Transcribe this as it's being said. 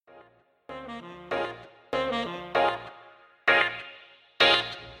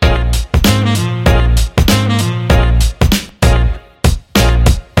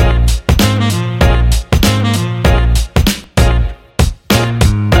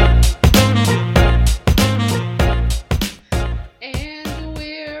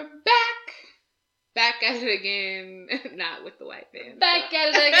not with the white vans. Back at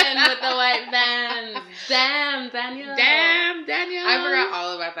it again with the white vans. Damn, Danielle. Damn, Danielle. I forgot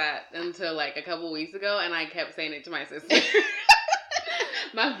all about that until like a couple weeks ago, and I kept saying it to my sister.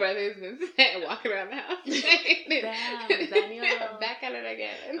 My brother's been walking around the house saying it. Damn, Danielle. Back at it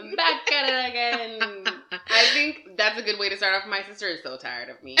again. Back at it again. I think that's a good way to start off. My sister is so tired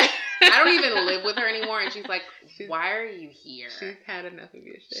of me. I don't even live with her anymore, and she's like, why are you here? She's had enough of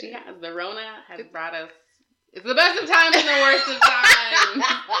your shit. She has. The Rona has brought us. It's the best of times and the worst of times.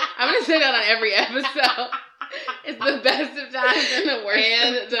 I'm going to say that on every episode. It's the best of times and the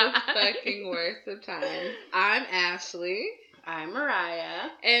worst of times. The fucking worst of times. I'm Ashley. I'm Mariah.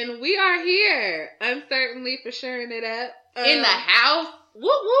 And we are here. Uncertainly for sharing it up. In the house.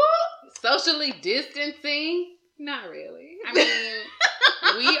 Whoop whoop. Socially distancing. Not really. I mean,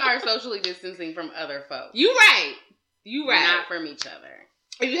 we are socially distancing from other folks. You right. Not from each other.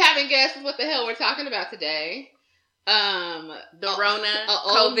 If you haven't guessed what the hell we're talking about today, the Rona,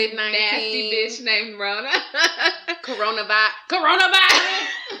 COVID-19, nasty bitch named Rona, Coronavirus.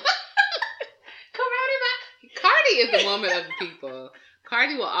 Cardi is the woman of the people.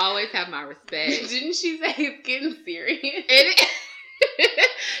 Cardi will always have my respect. Didn't she say it's getting serious?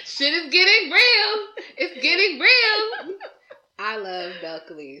 Shit is getting real. It's getting real. I love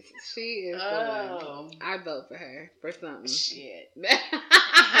Belcalis. She is the one. I vote for her for something. Shit.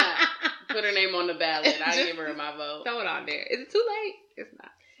 Put her name on the ballot. I'll give her my vote. Throw it on there. Is it too late? It's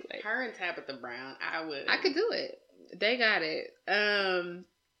not too late. Her and Tabitha Brown. I could do it. They got it.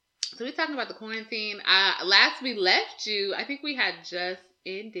 So we're talking about the quarantine. Last we left you, I think we had just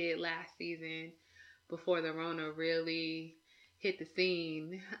ended last season before the Rona really hit the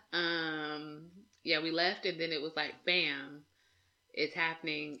scene. Yeah, we left and then it was like, bam. It's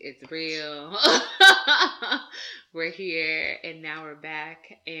happening. It's real. We're here and now we're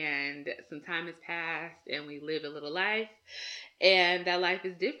back and some time has passed and we live a little life and that life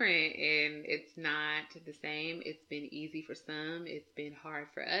is different and it's not the same. It's been easy for some. It's been hard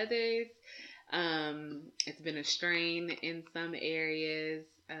for others. It's been a strain in some areas,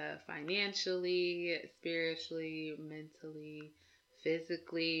 financially, spiritually, mentally,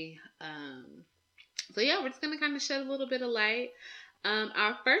 physically. So yeah, we're just going to kind of shed a little bit of light.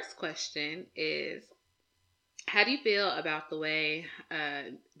 Our first question is, how do you feel about the way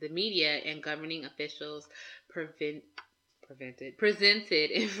the media and governing officials presented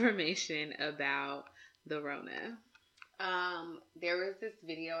information about the Rona? There was this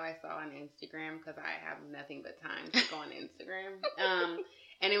video I saw on Instagram because I have nothing but time to go on Instagram.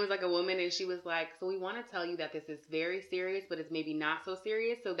 And it was like a woman and she was like, so we want to tell you that this is very serious, but it's maybe not so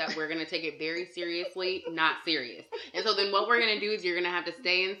serious, so that we're going to take it very seriously, not serious. And so then what we're going to do is you're going to have to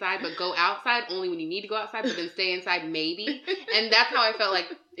stay inside, but go outside only when you need to go outside, but then stay inside maybe. And that's how I felt like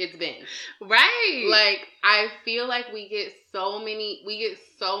it's been. Right. Like, I feel like we get so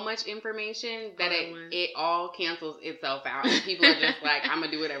much information that it all cancels itself out. And people are just like, I'm going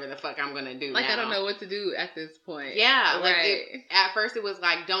to do whatever the fuck I'm going to do. Like, now. I don't know what to do at this point. Yeah. Like, right. At first it was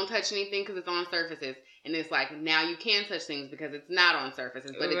like, don't touch anything because it's on surfaces. And it's like, now you can touch things because it's not on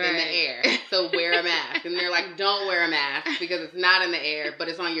surfaces, but it's in the air. So wear a mask. And they're like, don't wear a mask because it's not in the air, but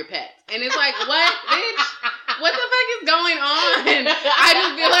it's on your pets. And it's like, what, bitch? What the fuck is going on? I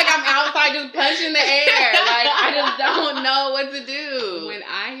just feel like I'm outside just punching the air. Like, I just don't know what to do. When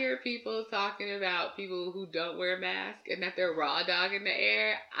I hear people talking about people who don't wear a mask and that they're raw dog in the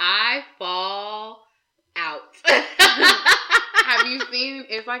air, I fall out. Have you seen,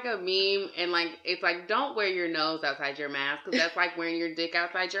 it's like a meme and like, it's like, don't wear your nose outside your mask because that's like wearing your dick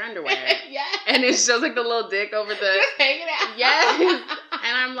outside your underwear. Yes. And it shows like the little dick over the... Just hanging out. Yes.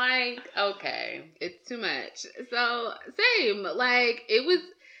 And I'm like, okay. It's too much. So, same. Like,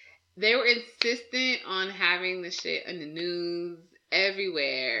 they were insistent on having the shit in the news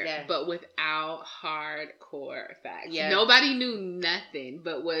everywhere, yes. but without hardcore facts. Yes. Nobody knew nothing,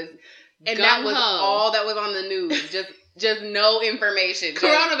 but was and that was all that was on the news. Just no information.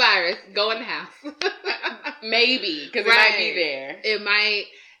 Coronavirus, go in the house. Maybe, because it might be there. It might.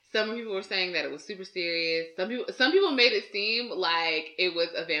 Some people were saying that it was super serious. Some people made it seem like it was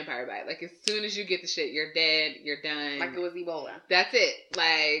a vampire bite. Like, as soon as you get the shit, you're dead, you're done. Like it was Ebola. That's it.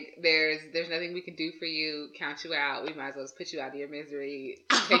 Like, there's nothing we can do for you, count you out. We might as well just put you out of your misery,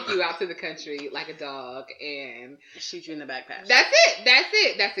 take you out to the country like a dog, and shoot you in the back patch. That's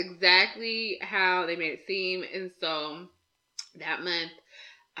it. That's exactly how they made it seem. And so, that month,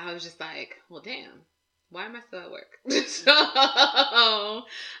 I was just like, well, damn. Why am I still at work?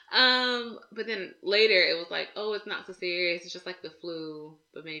 But then later it was like, oh, it's not so serious. It's just like the flu,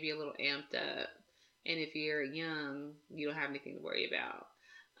 but maybe a little amped up. And if you're young, you don't have anything to worry about.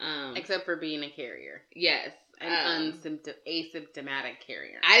 Except for being a carrier. Yes. an asymptomatic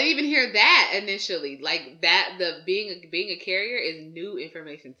carrier. I didn't even hear that initially. Like that, being a carrier is new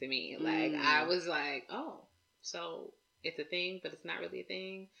information to me. Like I was like, oh, so it's a thing, but it's not really a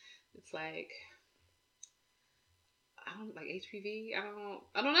thing. It's like I don't like HPV. I don't know.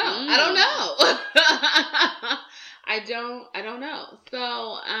 I don't know. I don't know.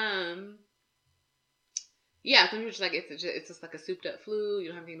 So yeah, some people are just like it's just like a souped up flu. You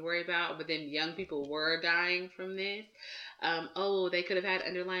don't have anything to worry about. But then young people were dying from this. They could have had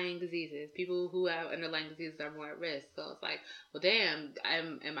underlying diseases. People who have underlying diseases are more at risk. So it's like, well, damn,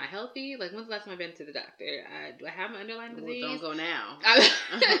 am I healthy? Like, when's the last time I've been to the doctor? Do I have an underlying disease? Well, don't go now.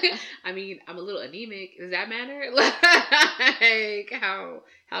 I mean, I'm a little anemic. Does that matter? Like,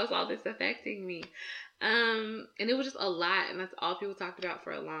 how's all this affecting me? And it was just a lot, and that's all people talked about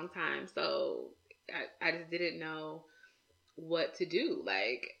for a long time. So I just didn't know what to do.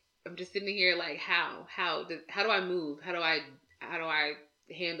 Like, I'm just sitting here like, how do I move? How do I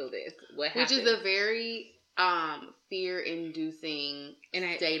handle this? What happens? Which is a very fear-inducing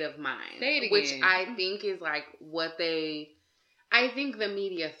state of mind. Say it again. Which I think is like I think the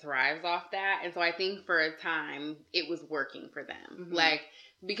media thrives off that, and so I think for a time it was working for them. Mm-hmm. Like,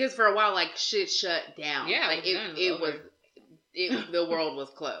 because for a while, like, shit shut down. Yeah, like the world was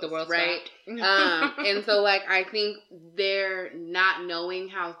closed. The world right? And so, like, I think they're not knowing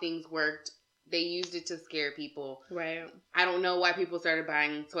how things worked. They used it to scare people. Right. I don't know why people started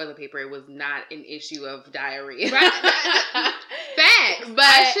buying toilet paper. It was not an issue of diarrhea. Right. Facts. But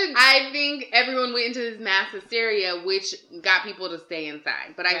I think everyone went into this mass hysteria, which got people to stay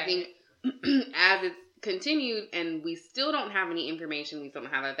inside. But I think as it's continued, and we still don't have any information, we still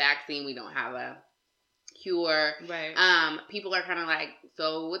don't have a vaccine, we don't have a cure. Right. People are kind of like,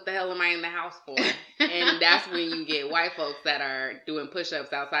 so what the hell am I in the house for? And that's when you get white folks that are doing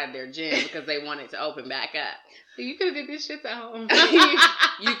push-ups outside their gym because they want it to open back up. So you could have did this shit at home.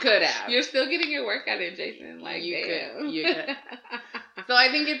 You could have. You're still getting your workout in, Jason. Like, you damn. could. So I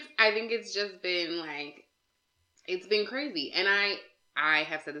think it's just been like, it's been crazy. And I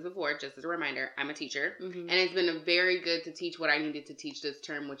have said this before, just as a reminder, I'm a teacher. Mm-hmm. And it's been very good to teach what I needed to teach this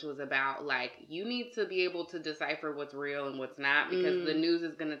term, which was about, like, you need to be able to decipher what's real and what's not, because the news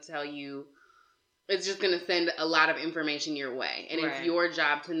is going to tell you, it's just going to send a lot of information your way. And it's your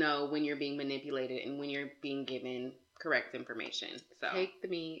job to know when you're being manipulated and when you're being given correct information. So take the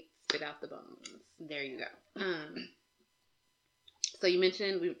meat, spit out the bones. There you go. So you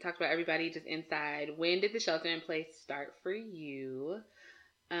mentioned, we talked about everybody just inside. When did the shelter in place start for you?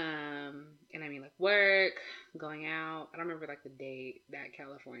 And I mean, like, work, going out. I don't remember, like, the date that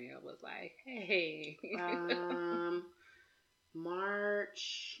California was like, hey.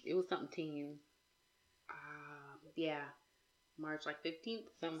 March. It was something teen. Yeah. March, like, 15th?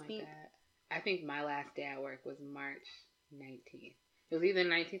 Something like that. I think my last day at work was March 19th. It was either the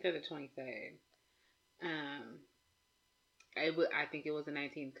 19th or the 23rd. I think it was the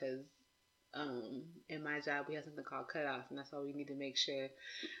 19th because in my job we have something called cutoff, and that's why we need to make sure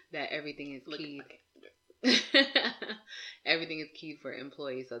that everything is keyed. Everything is keyed for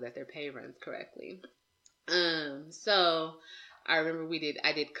employees so that their pay runs correctly. So I remember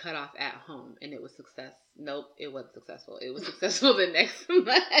I did cutoff at home, and it was success. Nope, it wasn't successful. It was successful the next month.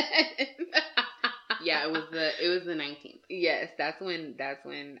 Yeah, it was the 19th. Yes, that's when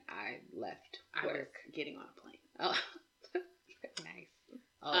I left work. I was getting on a plane. Oh. Nice.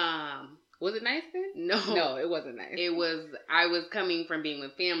 Oh. Was it nice then? No, it wasn't nice. I was coming from being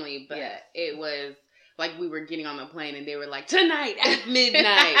with family, but it was like we were getting on the plane and they were like, tonight at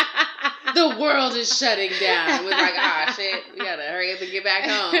midnight, the world is shutting down. It was like, shit, we gotta hurry up and get back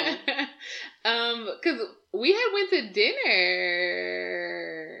home. Because we had went to dinner.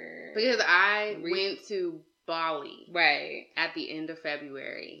 Because I went to Bali. Right. At the end of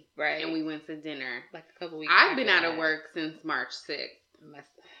February. Right. And we went to dinner. Like a couple weeks I've been out of work since March 6th.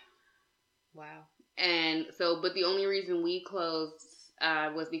 Wow. And so, but the only reason we closed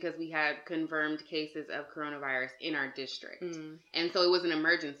was because we had confirmed cases of coronavirus in our district. Mm-hmm. And so it was an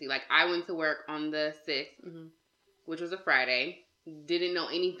emergency. Like, I went to work on the 6th, which was a Friday. Didn't know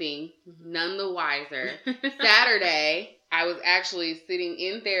anything. None the wiser. Saturday, I was actually sitting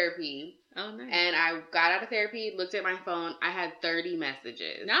in therapy. Oh, nice. And I got out of therapy, looked at my phone. I had 30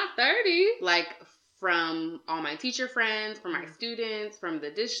 messages. Not 30. Like, from all my teacher friends, from my students, from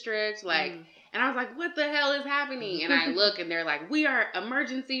the district. Like, and I was like, what the hell is happening? And I look and they're like, we are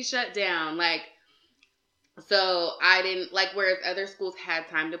emergency shutdown. Like, so I didn't, like, whereas other schools had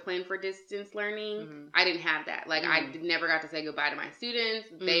time to plan for distance learning, I didn't have that. Like, I never got to say goodbye to my students.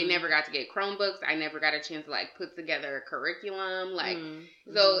 They never got to get Chromebooks. I never got a chance to, like, put together a curriculum. Like,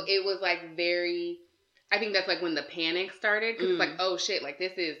 so it was, like, very, I think that's like when the panic started, because it's like, oh shit, like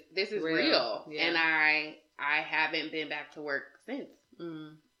this is real. Yeah. And I haven't been back to work since.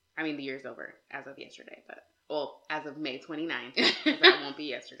 I mean, the year's over as of yesterday, but well, as of May 29th, because that won't be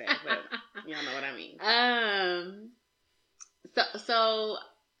yesterday, but y'all know what I mean. So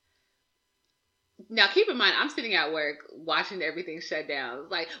now keep in mind, I'm sitting at work watching everything shut down.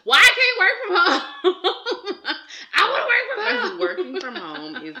 It's like, why I can't work from home? I want to work from home. Working from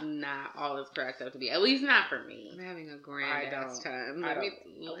home is not all it's cracked up to be. At least not for me. I'm having a grand ass time.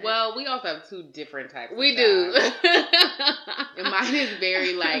 Well, we also have two different types. We do. And mine is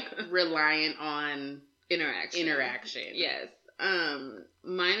very like reliant on interaction. Yes.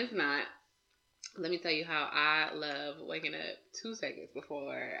 Mine is not. Let me tell you how I love waking up 2 seconds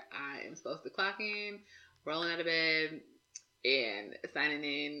before I am supposed to clock in, rolling out of bed, and signing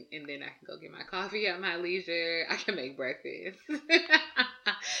in, and then I can go get my coffee at my leisure. I can make breakfast.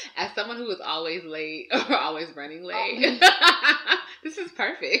 As someone who is always late or always running late, this is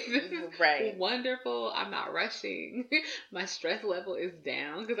perfect. This is wonderful. I'm not rushing. My stress level is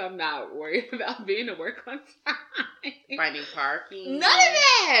down because I'm not worried about being to work on time. Finding parking. None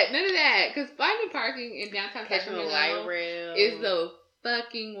of that. Because finding parking in downtown Sacramento is the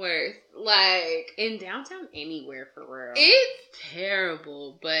fucking worst. Like, in downtown anywhere, for real. It's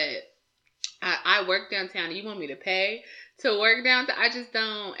terrible, but I work downtown. You want me to pay to work downtown? I just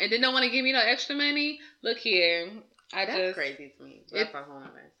don't. And then don't want to give me no extra money? Look here. That's crazy to me. That's a whole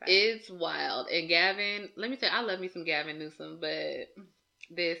other side. It's wild. And Gavin, let me tell you, I love me some Gavin Newsom, but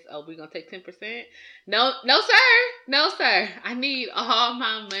we're going to take 10%? No, sir. No, sir. I need all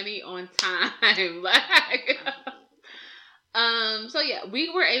my money on time. Like, so yeah,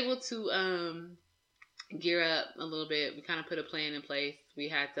 we were able to gear up a little bit. We kind of put a plan in place. We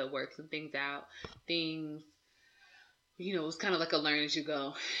had to work some things out. Things, it was kind of like a learn as you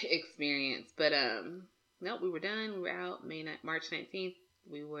go experience. But no, we were done. We were out March 19th.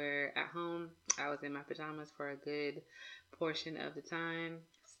 We were at home. I was in my pajamas for a good portion of the time.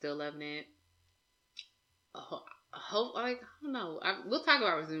 Still loving it. I don't know. We'll talk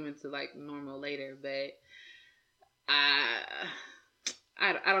about resuming to like normal later, but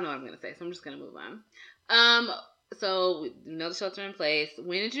I don't know what I'm going to say, so I'm just going to move on. So, the shelter in place.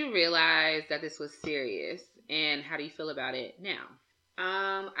 When did you realize that this was serious, and how do you feel about it now?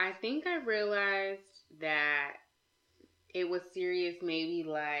 I think I realized that it was serious maybe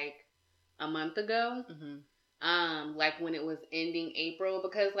like a month ago. Mm-hmm. Like when it was ending April,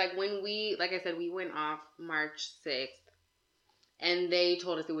 because like like I said, we went off March 6th, and they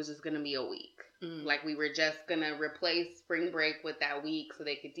told us it was just going to be a week. Mm. Like, we were just going to replace spring break with that week so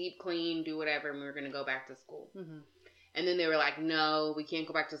they could deep clean, do whatever, and we were going to go back to school. Mm-hmm. And then they were like, no, we can't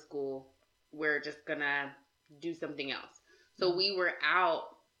go back to school. We're just going to do something else. So we were out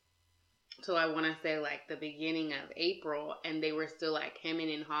till I want to say, like, the beginning of April, and they were still, like,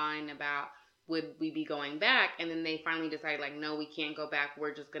 hemming and hawing about would we be going back. And then they finally decided, like, no, we can't go back.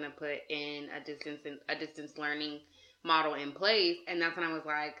 We're just going to put in a distance learning model in place. And that's when I was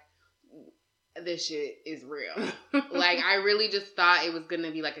like, this shit is real. Like, I really just thought it was going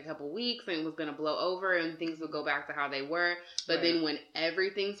to be like a couple weeks and it was going to blow over and things would go back to how they were. But then when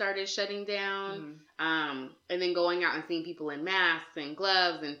everything started shutting down, and then going out and seeing people in masks and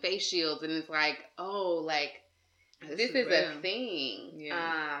gloves and face shields, and it's like, oh, like, this is a thing.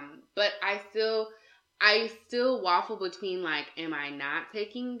 Yeah. But I still waffle between, like, am I not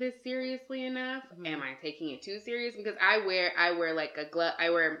taking this seriously enough? Mm-hmm. Am I taking it too serious? Because I wear like a glove. I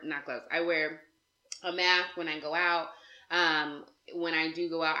wear a mask when I go out. When I do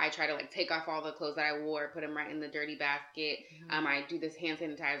go out, I try to, like, take off all the clothes that I wore, put them right in the dirty basket. Mm-hmm. I do this hand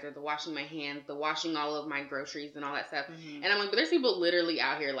sanitizer, the washing my hands, the washing all of my groceries and all that stuff. Mm-hmm. And I'm like, but there's people literally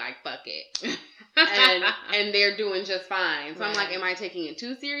out here like, fuck it. and they're doing just fine. So I'm like, am I taking it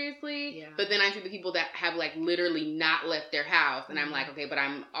too seriously? Yeah. But then I see the people that have, like, literally not left their house. And I'm like, okay, but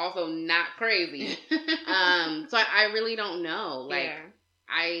I'm also not crazy. So I really don't know. Like,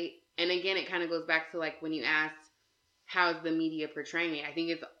 and again, it kind of goes back to, like, when you asked, how's the media portraying it? I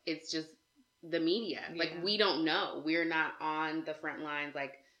think it's just the media. Yeah. Like, we don't know. We're not on the front lines,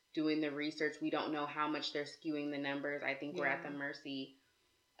 like, doing the research. We don't know how much they're skewing the numbers. I think we're at the mercy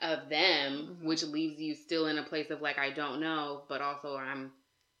of them, which leaves you still in a place of, like, I don't know, but also I'm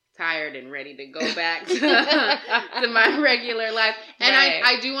tired and ready to go back to my regular life. And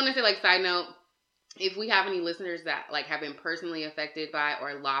I do want to say, like, side note, if we have any listeners that, like, have been personally affected by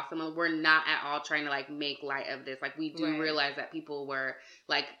or lost someone, we're not at all trying to, like, make light of this. Like, we do realize that people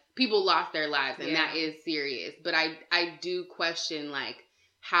lost their lives, and that is serious. But I do question, like,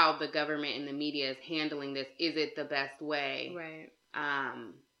 how the government and the media is handling this. Is it the best way? Right.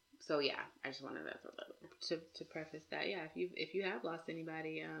 So yeah, I just wanted to throw that in. To preface that, yeah, if you have lost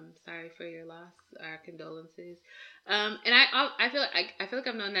anybody, sorry for your loss. Our condolences. And I feel like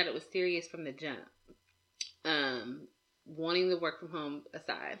I've known that it was serious from the jump. Wanting to work from home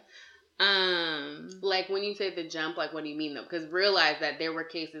aside. Like when you say the jump, like what do you mean though? Because realize that there were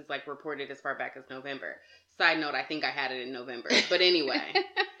cases like reported as far back as November. Side note, I think I had it in November. But anyway.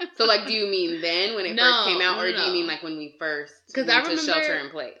 So like do you mean then when it first came out, or do you mean like when we first went to shelter in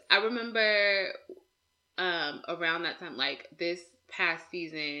place? I remember around that time, like this past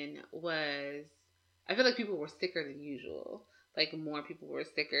season was, I feel like people were sicker than usual. Like more people were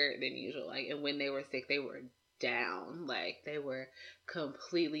sicker than usual. Like, and when they were sick, they were down. Like they were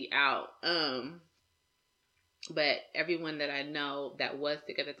completely out. But everyone that I know that was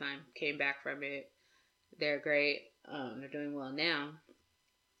sick at the time came back from it. They're great. They're doing well now.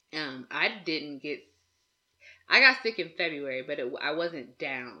 I got sick in February, but I wasn't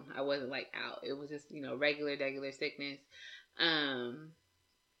down. I wasn't like out. It was just, regular sickness.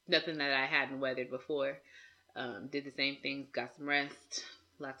 Nothing that I hadn't weathered before. Did the same things, got some rest,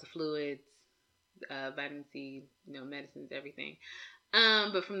 lots of fluids, vitamin C, medicines, everything.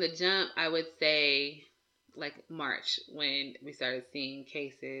 But from the jump, I would say like March when we started seeing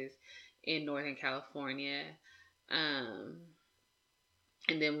cases in Northern California.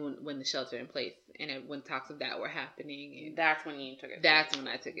 And then when the shelter in place and when talks of that were happening, and that's when you took it. That's when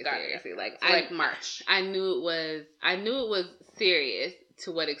I took it seriously. Like March. I knew it was serious.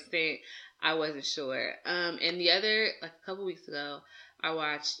 To what extent, I wasn't sure. And the other, like a couple weeks ago, I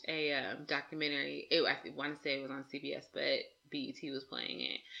watched a documentary. I want to say it was on CBS, but BET was playing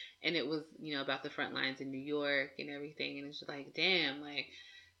it, and it was about the front lines in New York and everything. And it's just like, damn, like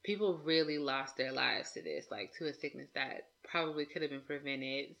people really lost their lives to this, like to a sickness that probably could have been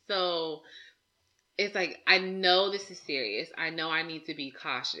prevented. So it's like, I know this is serious. I know I need to be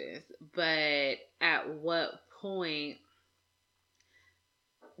cautious, but at what point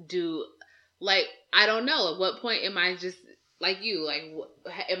I don't know. At what point am I just like you? Like,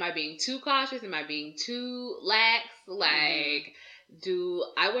 am I being too cautious? Am I being too lax? Like, do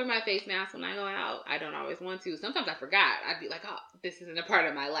I wear my face mask when I go out? I don't always want to. Sometimes I forgot. I'd be like, oh, this isn't a part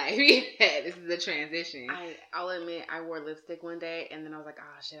of my life. Yeah, this is a transition. I'll admit, I wore lipstick one day, and then I was like,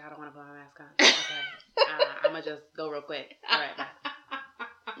 oh, shit, I don't want to put my mask on. Okay. I'm going to just go real quick. All right, bye.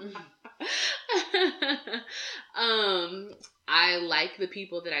 I like the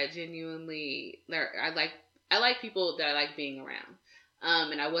people that I genuinely, I like people that I like being around.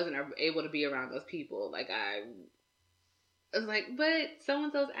 And I wasn't able to be around those people. Like I was like, but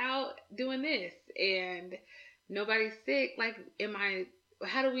so-and-so's out doing this and nobody's sick. Like,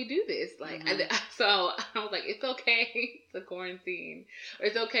 how do we do this? Like, so I was like, it's okay to quarantine. Or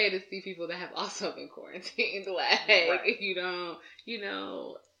it's okay to see people that have also been quarantined. Like, if you don't,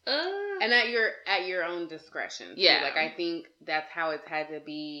 and at your own discretion. Too. Yeah. Like, I think that's how it's had to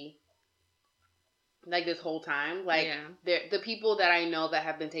be, like, this whole time. Like, the people that I know that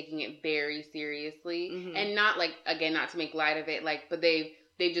have been taking it very seriously, and not, like, again, not to make light of it, like, but they've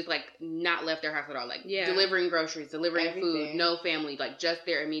just, like, not left their house at all. Like, delivering groceries, delivering food, no family, like, just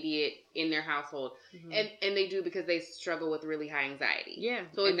their immediate in their household. And they do because they struggle with really high anxiety. Yeah.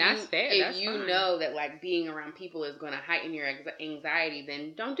 So if that's fair. If you know that, like, being around people is going to heighten your anxiety,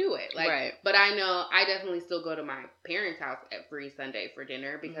 then don't do it. Like, but I know I definitely still go to my parents' house every Sunday for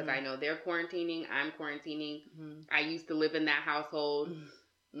dinner because I know they're quarantining, I'm quarantining. I used to live in that household.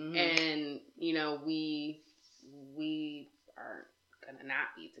 And, we aren't gonna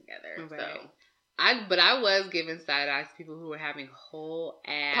not be together. So I was giving side eyes to people who were having whole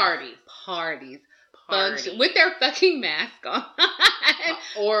ass parties with their fucking mask on.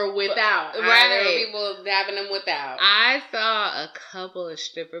 Or without. There were people having them without. I saw a couple of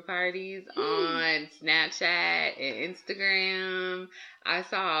stripper parties on Snapchat and Instagram. I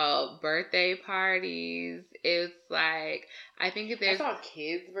saw birthday parties. It's like, I think if there's... I saw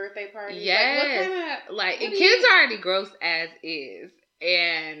kids' birthday parties. Yes. Kids are already gross as is.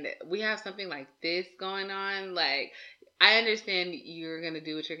 And we have something like this going on. Like, I understand you're going to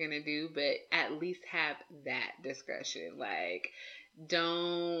do what you're going to do, but at least have that discretion. Like,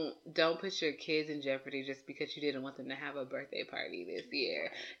 don't put your kids in jeopardy just because you didn't want them to have a birthday party this year.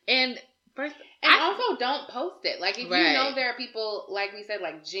 And also don't post it. Like, if you know there are people, like we said,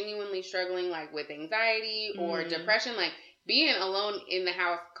 like genuinely struggling like with anxiety or depression, like being alone in the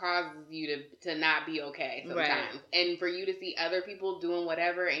house causes you to not be okay sometimes. And for you to see other people doing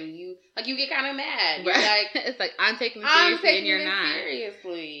whatever and you get kind of mad. You're like, it's like, I'm taking this seriously and you're not.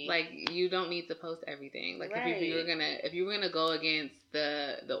 Seriously. Like, you don't need to post everything. Like, if you were gonna go against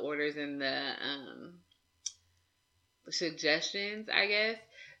the orders and the suggestions, I guess,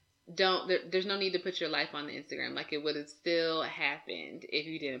 there's no need to put your life on the Instagram. Like, it would have still happened if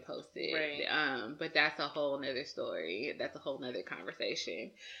you didn't post it. Right. But that's a whole nother story. That's a whole nother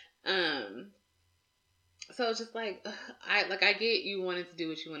conversation. So it's just like, I get you wanting to do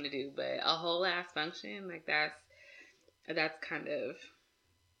what you want to do, but a whole ass function, like, that's kind of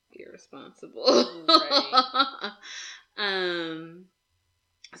irresponsible. Right.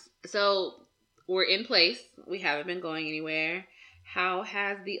 So we're in place. We haven't been going anywhere. How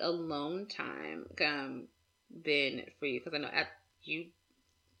has the alone time been for you? Because I know you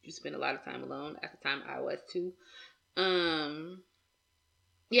spend a lot of time alone. At the time, I was too.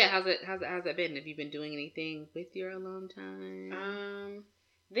 Yeah, how's that been? Have you been doing anything with your alone time?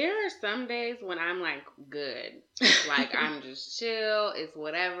 There are some days when I'm like good, like I'm just chill, it's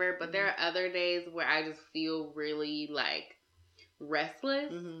whatever. But there are other days where I just feel really like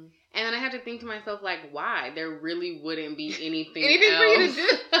restless. Mm-hmm. And then I have to think to myself, like, why? There really wouldn't be anything else for you to do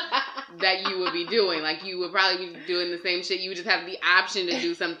that you would be doing. Like, you would probably be doing the same shit. You would just have the option to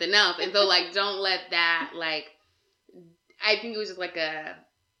do something else. And so, like, don't let that, like, I think it was just like a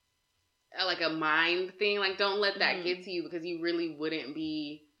mind thing. Like, don't let that get to you, because you really wouldn't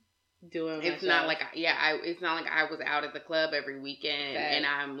be doing it. It's not like, it's not like I was out at the club every weekend and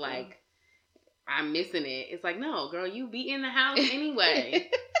I'm like, I'm missing it. It's like, no, girl, you be in the house anyway.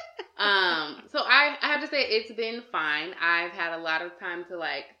 So I have to say it's been fine. I've had a lot of time to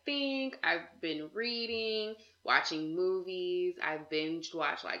like think. I've been reading, watching movies. I've binge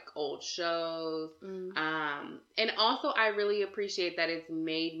watched like old shows. And also I really appreciate that it's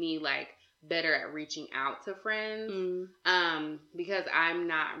made me like better at reaching out to friends. Because I'm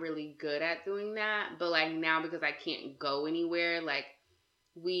not really good at doing that. But like now, because I can't go anywhere, like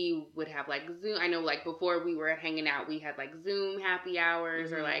we would have like Zoom. I know like before we were hanging out, we had like Zoom happy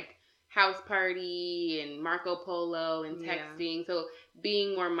hours or like house party and Marco Polo and texting. Yeah. So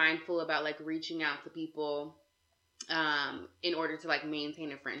being more mindful about like reaching out to people in order to like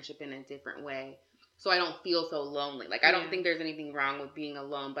maintain a friendship in a different way. So I don't feel so lonely. Like, I don't think there's anything wrong with being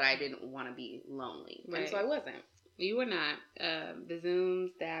alone, but I didn't want to be lonely. Right. And so I wasn't. You were not. The Zooms,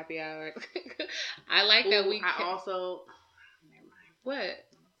 the happy hours. I like that we... I also... Never mind. What?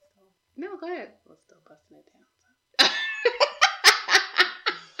 No, go ahead. We're still busting it down.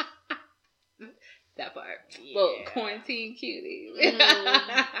 That part. Yeah. Well, quarantine cutie. Glad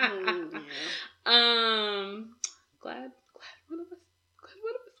one of us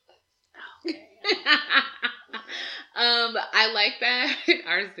was. Okay. I like that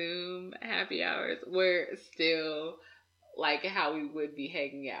our Zoom happy hours were still like how we would be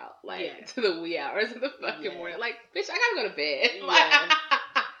hanging out, like to the wee hours of the fucking morning. Like, bitch, I gotta go to bed.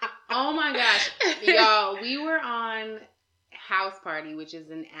 Oh my gosh, y'all, we were on House Party, which is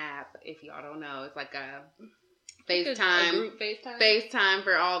an app. If y'all don't know, it's like a FaceTime, a group FaceTime. FaceTime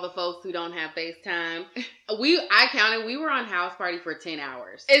for all the folks who don't have FaceTime. I counted. We were on House Party for 10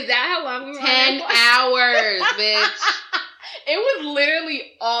 hours. Is that how long we were? 10 hours, bitch. It was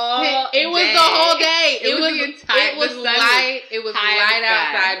literally all. It was the whole day. It was the entire. It was light. It was light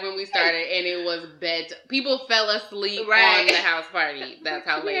outside when we started, and it was bed. People fell asleep on the house party. That's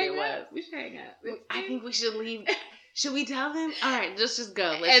how late it was. We should hang out. I think we should leave. Should we tell them? All right, let's just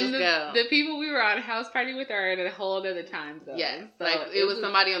go. Let's go. The people we were on a house party with are in a whole other time zone. Yes, so like it was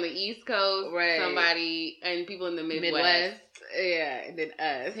somebody on the East Coast, somebody, and people in the Midwest. Yeah, and then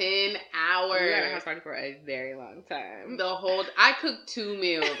us. 10 hours. We were at a house party for a very long time. I cooked 2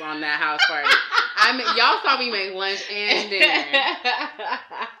 meals on that house party. Y'all saw me make lunch and dinner.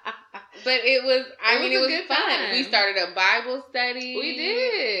 But it was good fun. Time. We started a Bible study. We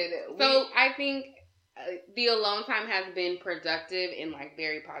did. So I think the alone time has been productive in like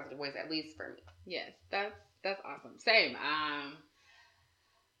very positive ways, at least for me. Yes, that's awesome. Same.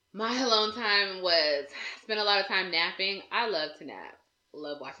 My alone time was spent a lot of time napping. I love to nap.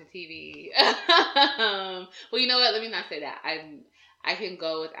 Love watching TV. Well, you know what? Let me not say that. I can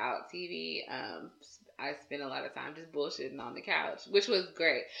go without TV. I spent a lot of time just bullshitting on the couch, which was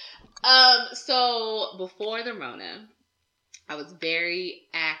great. So before the Rona, I was very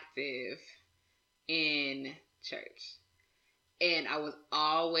active in church. And I was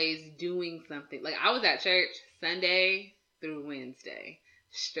always doing something. Like, I was at church Sunday through Wednesday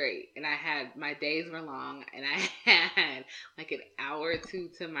straight. And my days were long. And I had like an hour or two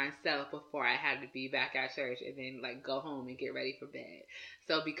to myself before I had to be back at church. And then like go home and get ready for bed.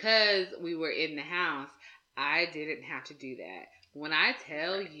 So because we were in the house, I didn't have to do that. When I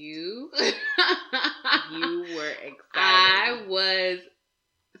tell you. You were excited. I was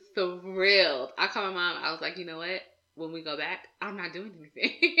thrilled. I called my mom. I was like, you know what? when we go back, I'm not doing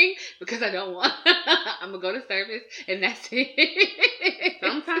anything because I don't want. I'm gonna go to service and that's it.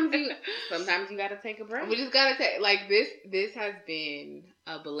 Sometimes you gotta take a break. We just gotta take like this. This has been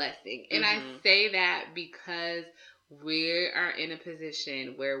a blessing, and I say that because we are in a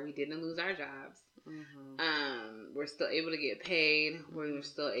position where we didn't lose our jobs. We're still able to get paid. We're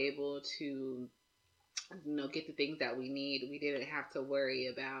still able to, get the things that we need. We didn't have to worry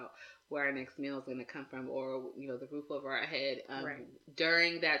about where our next meal is going to come from, or the roof over our head. Right.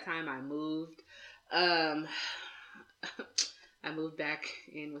 During that time, I moved. I moved back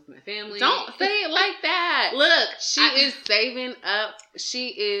in with my family. Don't say it like that. Look, she is saving up. She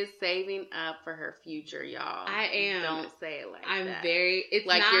is saving up for her future, y'all. I am. Don't say it like that. I'm very. It's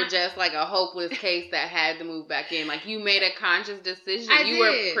like not, you're just like a hopeless case that had to move back in. Like you made a conscious decision. You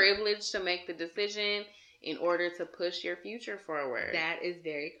were privileged to make the decision in order to push your future forward. That is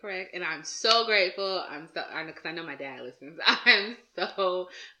very correct. And I'm so grateful. Because I know my dad listens. I'm so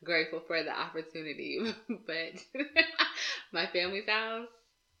grateful for the opportunity. But my family's house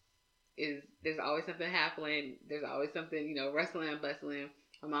there's always something happening. There's always something, rustling and bustling.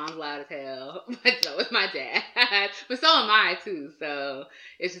 My mom's loud as hell, but so is my dad. But so am I too. So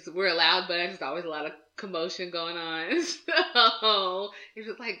it's just, we're a loud bunch. There's always a lot of commotion going on. So it's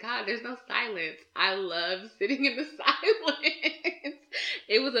just like, God, there's no silence. I love sitting in the silence.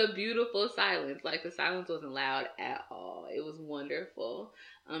 It was a beautiful silence. Like the silence wasn't loud at all. It was wonderful.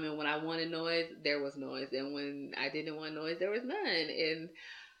 And when I wanted noise, there was noise. And when I didn't want noise, there was none. And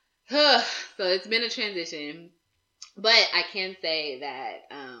so it's been a transition. But I can say that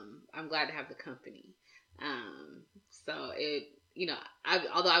I'm glad to have the company. So it,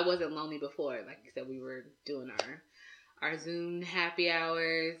 although I wasn't lonely before, like you said, we were doing our Zoom happy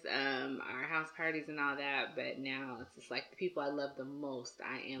hours, our house parties and all that. But now it's just like the people I love the most,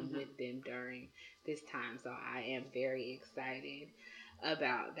 I am with them during this time. So I am very excited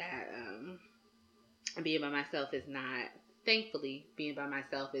about that. Being by myself is not, thankfully, being by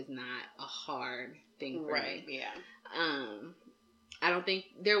myself is not a hard thing for me. Yeah. I don't think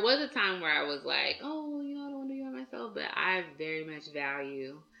there was a time where I was like, oh, I don't want to be by myself, but I very much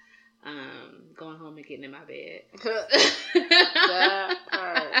value going home and getting in my bed. That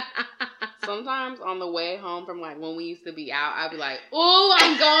part. Sometimes on the way home from like when we used to be out, I'd be like, oh,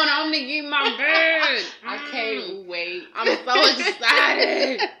 I'm going home to get my bed. I can't wait. I'm so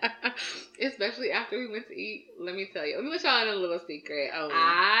excited. Especially after we went to eat. Let me tell you. Let me let y'all in a little secret.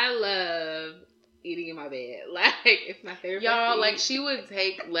 I love eating in my bed. Like, it's my favorite. Y'all, like, she would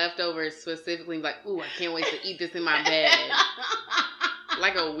take leftovers specifically, like, ooh, I can't wait to eat this in my bed.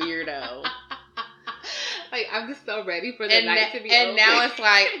 Like a weirdo. Like, I'm just so ready for the night to be over. And now it's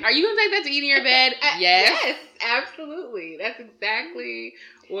like, are you going to take that to eat in your bed? Yes, absolutely. That's exactly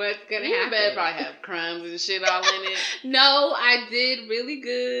what's going to happen. Your bed probably have crumbs and shit all in it. No, I did really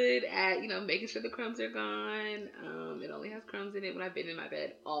good at, making sure the crumbs are gone. It only has crumbs in it when I've been in my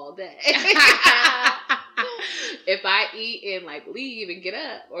bed all day. If I eat and like leave and get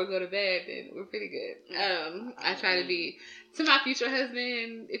up or go to bed, then we're pretty good. I try to be, to my future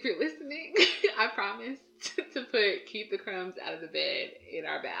husband, if you're listening, I promise to keep the crumbs out of the bed in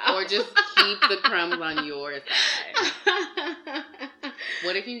our bath. Or just keep the crumbs on your side.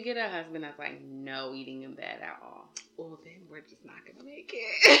 What if you get a husband that's like, no eating in bed at all? Well, then we're just not going to make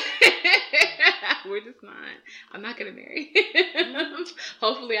it. We're just not. I'm not going to marry him.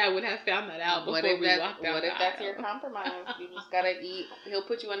 Hopefully I would have found that out before we walked out. What if that's your compromise? You just got to eat. He'll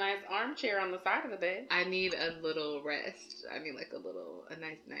put you a nice armchair on the side of the bed. I need a little rest. I need like a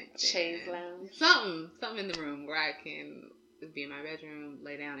nice night. Chaise lounge. Something in the room where I can be in my bedroom,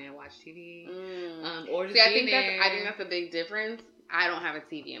 lay down and watch TV. Or just I think that's a big difference. I don't have a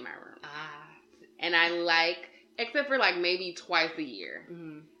TV in my room. And I like, except for like maybe twice a year,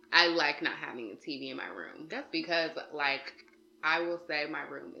 I like not having a TV in my room. That's because like, I will say my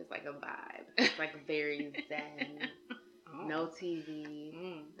room is like a vibe. It's like very zen. No TV.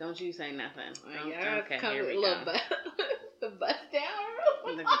 Don't you say nothing. Okay, here we go. The bust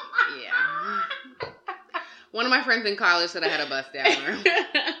down room. Yeah. One of my friends in college said I had a bust down room.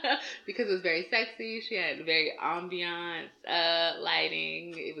 Because it was very sexy. She had very ambiance,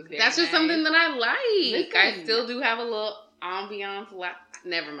 lighting. It was very That's just nice. Something that I like. Listen. I still do have a little ambiance.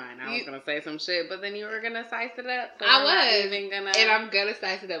 Never mind. I was going to say some shit, but then you were going to size it up. So I was. And I'm going to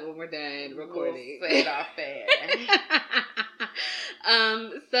size it up when we're done recording. We'll say it off there.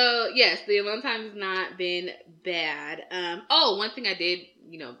 So, yes, the alone time has not been bad. One thing I did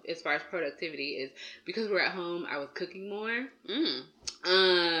as far as productivity is because we're at home, I was cooking more.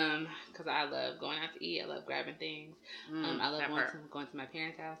 Because I love going out to eat. I love grabbing things. I love going to my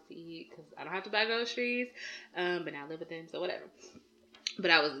parents' house to eat because I don't have to buy groceries. But now I live with them, so whatever. But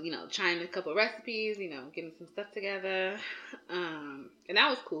I was, trying a couple recipes, getting some stuff together. And that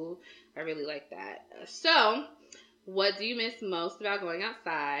was cool. I really like that. So, what do you miss most about going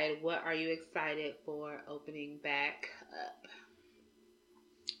outside? What are you excited for opening back up?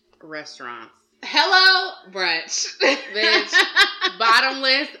 Restaurants. Hello, brunch. Bitch,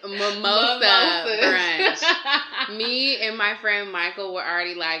 bottomless mimosa brunch. Me and my friend Michael were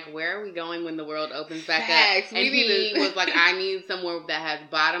already like, where are we going when the world opens back up? And he was like, I need somewhere that has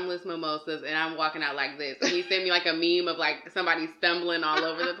bottomless mimosas. And I'm walking out like this. And he sent me like a meme of like somebody stumbling all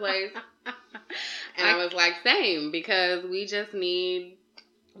over the place. And I was like, same, because we just need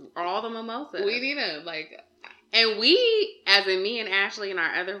all the mimosas. We need them. And we, as in me and Ashley and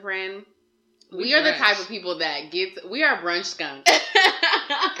our other friend, we are the type of people that we are brunch skunks,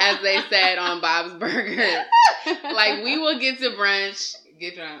 as they said on Bob's Burgers. Like, we will get to brunch,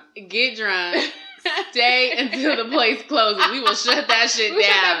 get drunk, stay until the place closes. We will shut that shit down.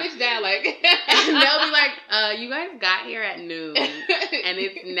 Shut that bitch down, and they'll be like, you guys got here at noon, and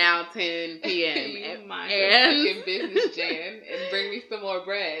it's now 10 p.m. You mind your fucking business, Jan, and bring me some more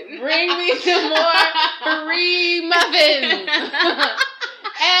bread. Bring me some more free muffins.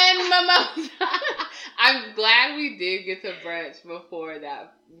 And mimosa. I'm glad we did get to brunch before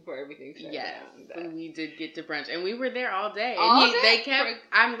everything shut down. We did get to brunch, and we were there all day. I'm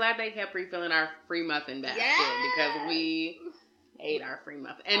glad they kept refilling our free muffin basket because we ate our free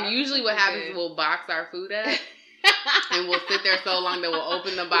muffin. And usually, what happens is we'll box our food up, and we'll sit there so long that we'll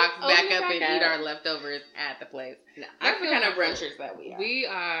open the box back up and eat our leftovers at the place. No, that's the kind of brunchers that we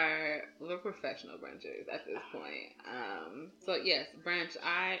are. We're professional brunchers at this point. So yes, brunch.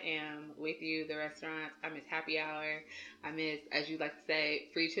 I am with you. The restaurants. I miss happy hour. I miss, as you like to say,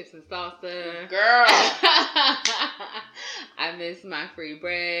 free chips and salsa. Girl. I miss my free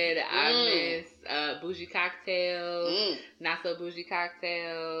bread. I miss bougie cocktails. Not so bougie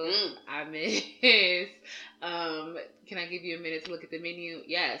cocktails. I miss. Can I give you a minute to look at the menu?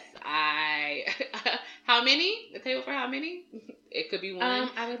 Yes. How many? The table for how many? It could be one.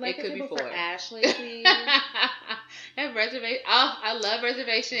 I would like it could be 4. For Ashley, please. Have reservation. Oh, I love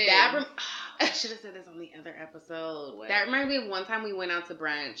reservation. I should have said this on the other episode. What? That reminds me of one time we went out to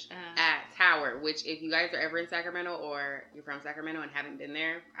brunch at Tower, which if you guys are ever in Sacramento or you're from Sacramento and haven't been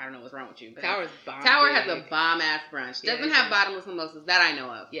there, I don't know what's wrong with you. But Tower has a bomb-ass brunch. Doesn't have bottomless mimosas that I know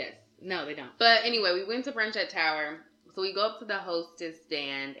of. Yes. No, they don't. But anyway, we went to brunch at Tower. So we go up to the hostess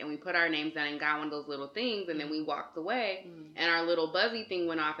stand and we put our names down and got one of those little things. And then we walked away and our little buzzy thing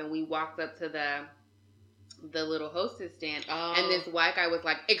went off and we walked up to the little hostess stand. Oh. And this white guy was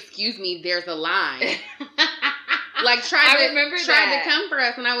like, excuse me, there's a line. Like tried to come for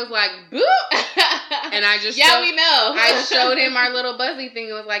us. And I was like, boo. And I just we know. I showed him our little buzzy thing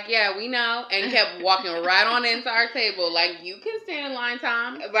and was like, yeah, we know. And kept walking right on into our table. Like, you can stand in line,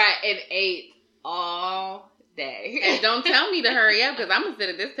 Tom. Right. And ate all day. And don't tell me to hurry up because I'm going to sit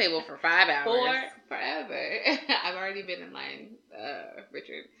at this table for 5 hours. Forever. I've already been in line,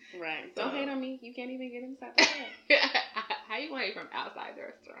 Richard. Right. So. Don't hate on me. You can't even get inside the restaurant. How you want to eat from outside the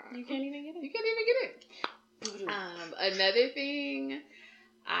restaurant? You can't even get it. You can't even get it. Another thing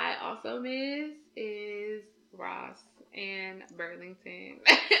I also miss is Ross and Burlington.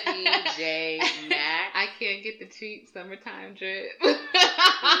 TJ Maxx. I can't get the cheap summertime drip.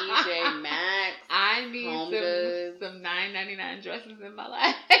 TJ Maxx. I need some $9.99 dresses in my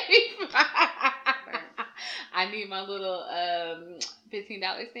life. I need my little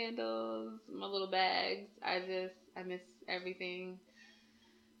 $15 sandals, my little bags. I miss everything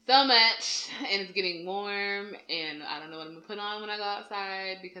so much, and it's getting warm, and I don't know what I'm gonna put on when I go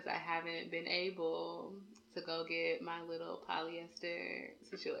outside because I haven't been able to go get my little polyester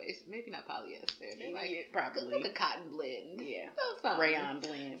situation. Maybe not polyester. They're like probably like a cotton blend. Yeah, rayon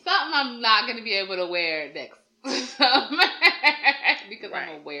blend. Something I'm not gonna be able to wear next summer because I'm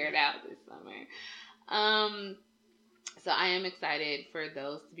gonna wear it out this summer. So I am excited for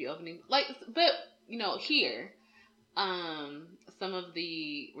those to be opening. But here. Some of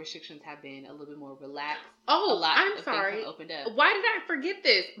the restrictions have been a little bit more relaxed. Oh, I'm sorry. Opened up. Why did I forget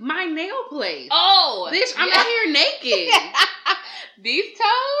this? My nail place. Oh, bitch, I'm out here naked. These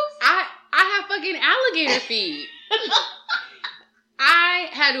toes? I have fucking alligator feet. I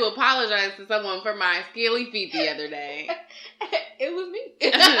had to apologize to someone for my scaly feet the other day. It was me.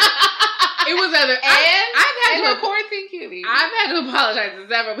 It was other. I've had to quarantine cutie. I've had to apologize to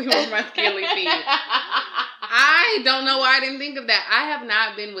several people for my scaly feet. I don't know why I didn't think of that. I have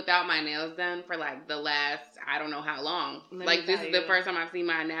not been without my nails done for like the last, I don't know how long. Like this is the first time I've seen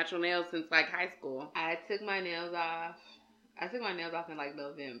my natural nails since like high school. I took my nails off. In like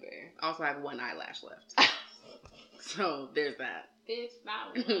November. Also, I have one eyelash left. So there's that. Bitch,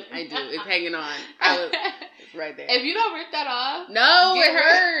 not one. I do. It's hanging on. It's right there. If you don't rip that off, no, it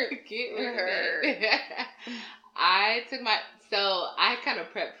hurts. It hurts. I kind of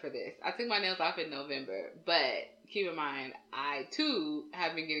prepped for this. I took my nails off in November, but keep in mind, I too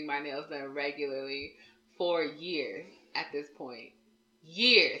have been getting my nails done regularly for years at this point.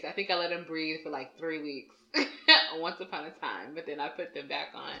 Years. I think I let them breathe for like 3 weeks. Once upon a time, but then I put them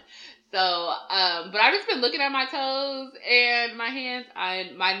back on. So, but I've just been looking at my toes and my hands.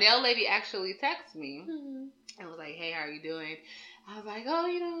 My nail lady actually texted me and was like, "Hey, how are you doing?" I was like, "Oh,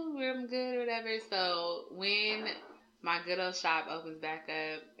 I'm good or whatever." So when my good old shop opens back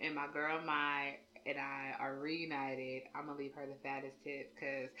up and my girl Mai and I are reunited, I'm gonna leave her the fattest tip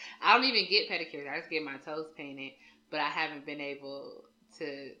because I don't even get pedicures. I just get my toes painted, but I haven't been able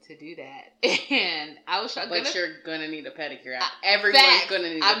to do that. And I was but you're gonna need a pedicure. Everyone's gonna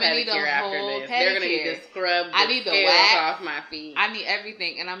need a pedicure after this. They're gonna need to scrub the scales off my feet. I need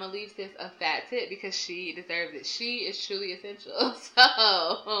everything, and I'm gonna leave sis a fat tip because she deserves it. She is truly essential.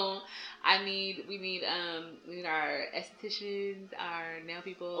 So we need our estheticians, our nail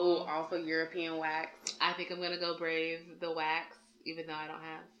people. Oh, also European wax. I think I'm gonna go brave the wax, even though I don't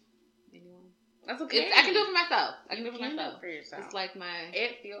have anyone. That's okay. I can do it for myself. For yourself. It's like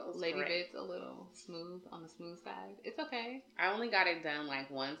it feels lady great. bits a little smooth on the smooth side. It's okay. I only got it done like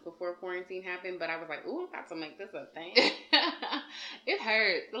once before quarantine happened, but I was like, ooh, I'm about to make this a thing. It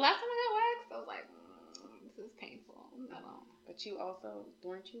hurts. The last time I got waxed, I was like, this is painful. I don't. But you also,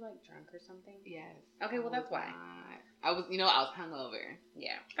 weren't you like drunk or something? Yes. Okay, well that's why. I was hungover.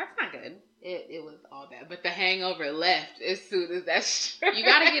 Yeah, that's not good. It was all bad, but the hangover left as soon as that started. You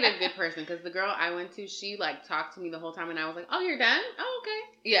gotta get a good person because the girl I went to, she like talked to me the whole time, and I was like, "Oh, you're done? Oh, okay."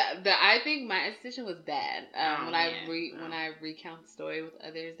 Yeah, I think my esthetician was bad. When I recount the story with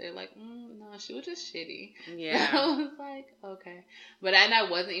others, they're like, "No, she was just shitty." Yeah, so I was like, "Okay," but I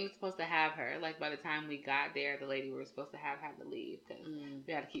wasn't even supposed to have her. Like by the time we got there, the lady we were supposed to have had to leave because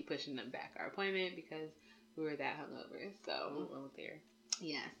we had to keep pushing them back our appointment because we were that hungover. So there.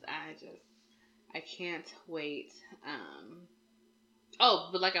 Yes, I can't wait.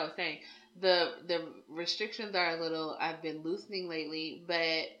 But like I was saying, the restrictions are I've been loosening lately,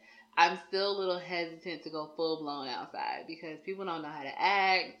 but I'm still a little hesitant to go full blown outside because people don't know how to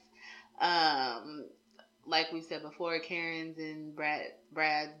act. Like we said before, Karens and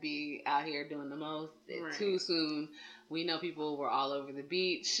Brads be out here doing the most too soon. We know people were all over the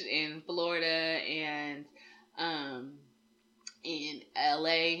beach in Florida and in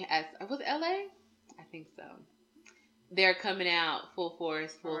LA. Was it LA? I think so. They're coming out full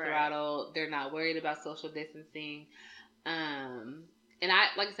force, full throttle. They're not worried about social distancing. And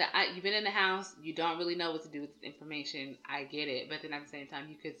like I said, you've been in the house. You don't really know what to do with this information. I get it. But then at the same time,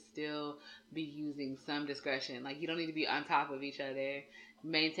 you could still be using some discretion. Like, you don't need to be on top of each other.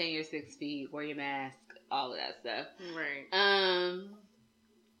 Maintain your 6 feet. Wear your mask. All of that stuff. Right.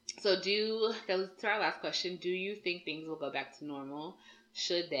 So that leads to our last question. Do you think things will go back to normal?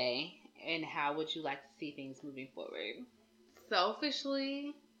 Should they? And how would you like to see things moving forward?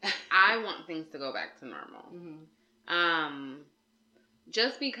 Selfishly, I want things to go back to normal. Mm-hmm.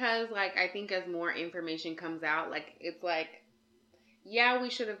 Just because, like, I think as more information comes out, like, it's like, yeah, we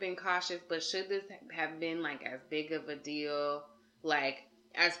should have been cautious, but should this have been, like, as big of a deal? Like,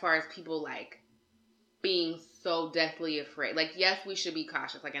 as far as people, like, being so deathly afraid. Like, yes, we should be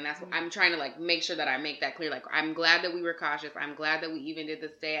cautious. Like, and that's what I'm trying to, like, make sure that I make that clear. Like, I'm glad that we were cautious. I'm glad that we even did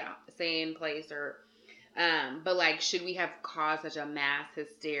the stay in place or, but, like, should we have caused such a mass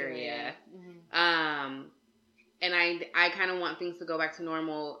hysteria? Mm-hmm. And I kind of want things to go back to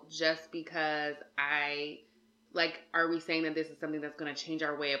normal just because are we saying that this is something that's going to change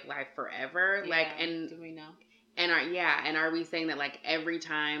our way of life forever? Yeah, do we know? And are we saying that, like, every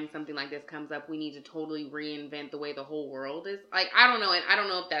time something like this comes up, we need to totally reinvent the way the whole world is? Like, I don't know. And I don't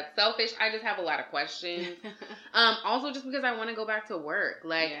know if that's selfish. I just have a lot of questions. Also, just because I want to go back to work.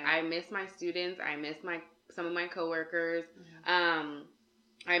 Like, I miss my students. I miss some of my coworkers. Mm-hmm.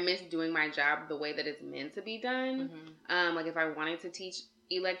 I miss doing my job the way that it's meant to be done. Mm-hmm. Like, if I wanted to teach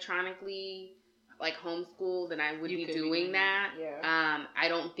electronically, like homeschool, then I would be doing that. Yeah. I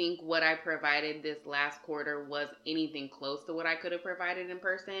don't think what I provided this last quarter was anything close to what I could have provided in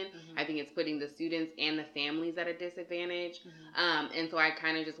person. Mm-hmm. I think it's putting the students and the families at a disadvantage. Mm-hmm. And so I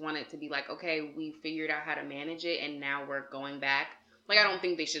kind of just want it to be like, okay, we figured out how to manage it, and now we're going back like, I don't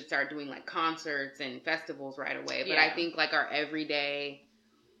think they should start doing, like, concerts and festivals right away. But I think, like, our everyday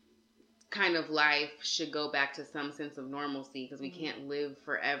kind of life should go back to some sense of normalcy because we can't live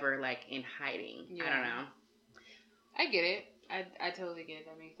forever, like, in hiding. I don't know. I get it. I totally get it.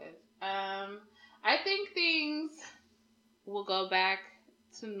 That makes sense. I think things will go back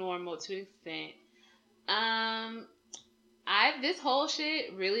to normal to an extent. This whole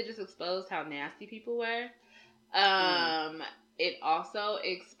shit really just exposed how nasty people were. It also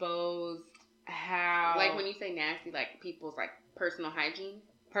exposed how, like, when you say nasty, like, people's, like, personal hygiene,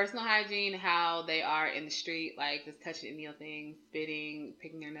 how they are in the street, like, just touching any old things, spitting,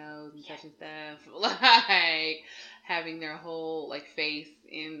 picking their nose and touching stuff, like, having their whole, like, face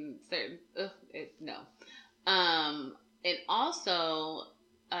in certain, and also,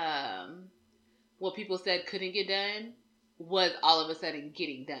 what people said couldn't get done was all of a sudden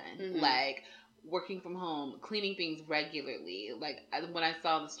getting done. Like, working from home, cleaning things regularly. Like, when I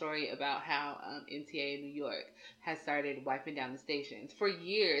saw the story about how MTA in New York has started wiping down the stations for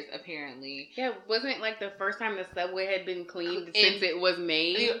years, apparently. Yeah, wasn't it like the first time the subway had been cleaned since it was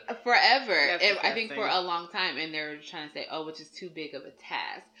made? Forever. I think for a long time. And they were trying to say, oh, which is too big of a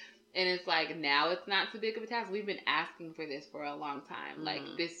task. And it's like, now it's not too big of a task. We've been asking for this for a long time. Like,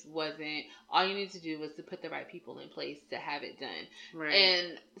 this wasn't, all you need to do was to put the right people in place to have it done. Right.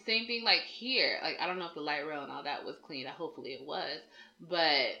 And same thing, like, here. Like, I don't know if the light rail and all that was clean. Hopefully it was.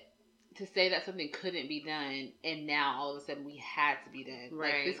 But to say that something couldn't be done and now all of a sudden we had to be done.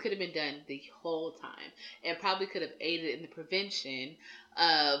 Right. Like, this could have been done the whole time. And probably could have aided in the prevention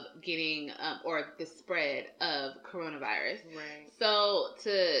of getting, or the spread of coronavirus. Right. So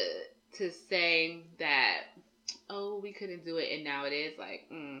to say that, oh, we couldn't do it and now it is, like,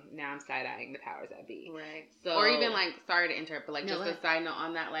 now I'm side-eyeing the powers that be. Right. So, or even, like, sorry to interrupt, but, like, just a side note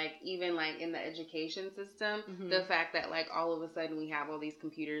on that, like, even, like, in the education system, the fact that, like, all of a sudden we have all these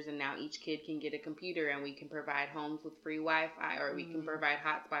computers and now each kid can get a computer and we can provide homes with free Wi-Fi, or we can provide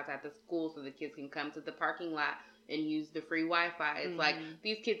hotspots at the school so the kids can come to the parking lot and use the free Wi-Fi. It's like,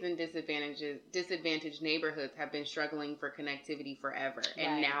 these kids in disadvantaged neighborhoods have been struggling for connectivity forever. Right.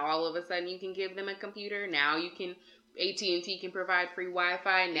 And now all of a sudden you can give them a computer. Now you can, AT&T can provide free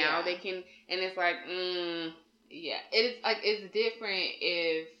Wi-Fi. Now they can, and it's like, yeah. It's like, it's different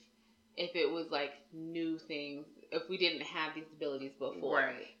if it was like new things, if we didn't have these abilities before.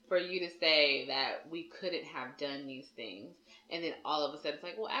 Right. For you to say that we couldn't have done these things, and then all of a sudden it's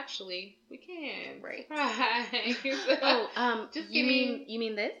like, well, actually, we can. Right. Surprise. Just you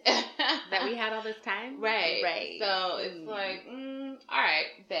mean this? That we had all this time? Right. Right. So it's like, all right,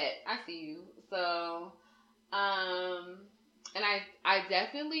 bet. I see you. So, and I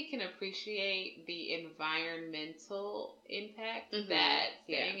definitely can appreciate the environmental impact that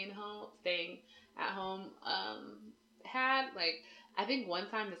staying at home had. Like, I think one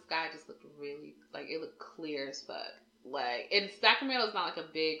time the sky just looked really, like, it looked clear as fuck. Like, and Sacramento is not like a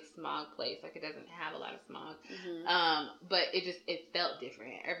big smog place. Like, it doesn't have a lot of smog. But it felt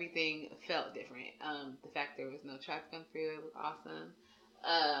different. Everything felt different. The fact there was no traffic on the freeway was awesome.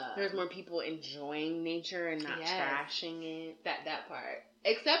 There's more people enjoying nature and not trashing it. That part.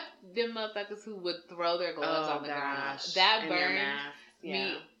 Except them motherfuckers who would throw their gloves on the ground. That burned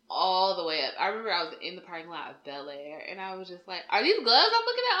me all the way up. I remember I was in the parking lot of Bel Air, and I was just like, are these gloves I'm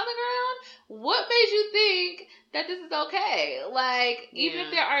looking at on the ground? What made you think that this is okay? Like, even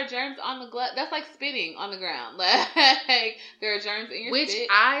if there are germs on the glove, that's like spitting on the ground. Like, there are germs in your spit.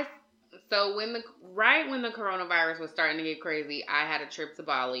 So when the coronavirus was starting to get crazy, I had a trip to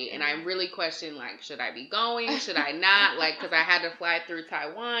Bali, and I really questioned, like, should I be going? Should I not? Like, because I had to fly through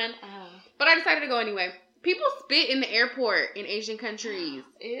Taiwan. But I decided to go anyway. People spit in the airport in Asian countries.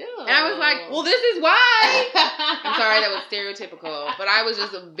 Ew. And I was like, well, this is why. I'm sorry, that was stereotypical. But I was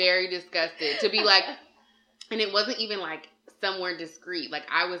just very disgusted to be like, and it wasn't even like somewhere discreet. Like,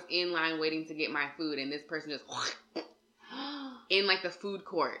 I was in line waiting to get my food, and this person just in like the food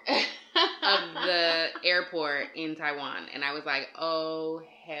court of the airport in Taiwan. And I was like, oh,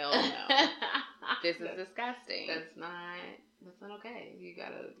 hell no. This is disgusting. That's not okay. You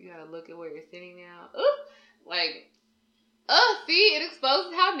gotta look at where you're sitting now. Ooh, like, see, it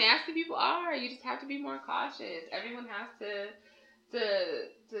exposes how nasty people are. You just have to be more cautious. Everyone has to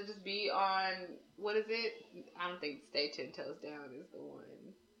just be on, what is it? I don't think stay 10 toes down is the one.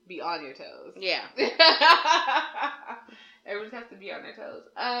 Be on your toes. Yeah. Everyone has to be on their toes.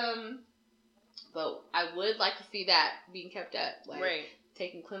 So I would like to see that being kept up. Like,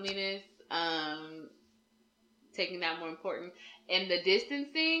 taking cleanliness, taking that more important. And the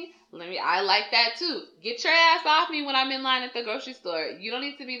distancing, I like that too. Get your ass off me when I'm in line at the grocery store. You don't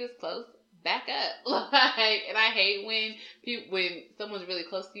need to be this close, back up. Like, and I hate when someone's really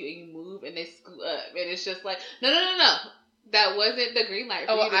close to you and you move and they scoot up, and it's just like, no. That wasn't the green light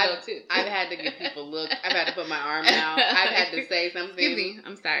for you to go to. I've had to give people looks. I've had to put my arm out. I've had to say something. Excuse me.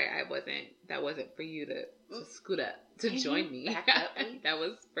 I'm sorry. That wasn't for you to scoot up to join me. Back up. That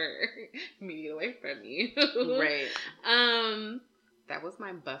was for me to get away from you. Right. That was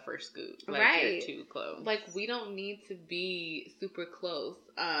my buffer scoot. Like, right. You're too close. Like, we don't need to be super close.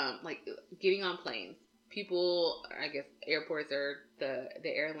 Like, getting on planes. People, I guess, airports or the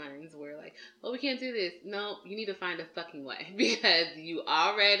airlines were like, oh, we can't do this. No, you need to find a fucking way, because you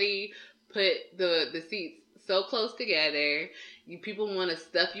already put the seats so close together. People want to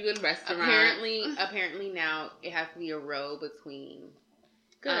stuff you in restaurants. Apparently now it has to be a row between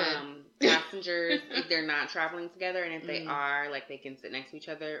Good. Passengers if they're not traveling together, and if they are, like, they can sit next to each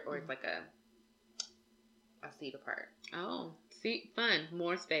other, or it's like a seat apart. Oh, seat fun.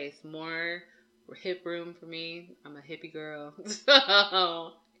 More space, more hip room for me. I'm a hippie girl,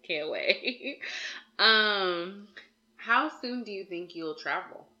 so can't wait. How soon do you think you'll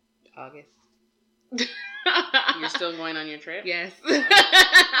travel? August. You're still going on your trip? Yes.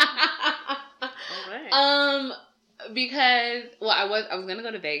 Alright. Because, well, I was gonna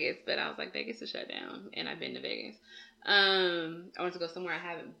go to Vegas, but I was like, Vegas is shut down, and I've been to Vegas. I want to go somewhere I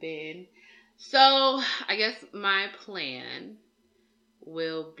haven't been. So I guess my plan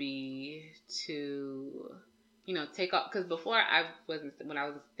will be to, take off, because before when I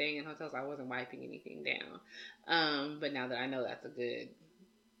was staying in hotels, I wasn't wiping anything down. But now that I know that's a good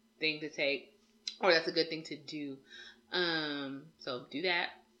thing to take, or that's a good thing to do, so do that.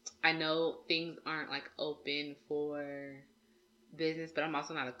 I know things aren't like open for business, but I'm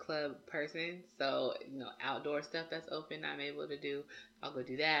also not a club person, so outdoor stuff that's open I'm able to do, I'll go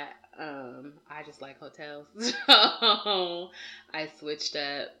do that. I just like hotels, so I switched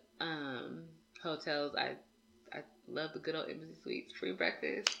up hotels. I love the good old Embassy Suites, free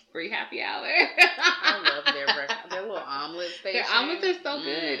breakfast, free happy hour. I love their breakfast, their little omelet station. Their omelets are so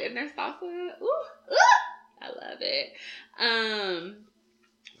good, and their salsa, I love it.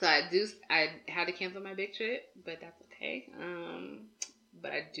 So I had to cancel my big trip, but that's okay.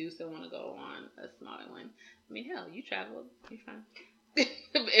 But I do still want to go on a smaller one. I mean, hell, you traveled. You're fine.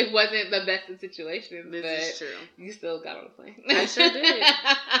 It wasn't the best of situations, this but is true. You still got on a plane. I sure did.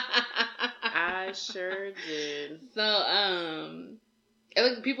 I sure did. So,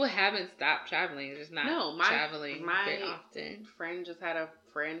 like, people haven't stopped traveling. They're just not traveling very often. Friend just had a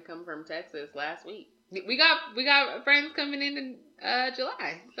friend come from Texas last week. We got friends coming in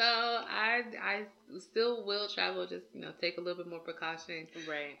July, so I still will travel. Just take a little bit more precaution.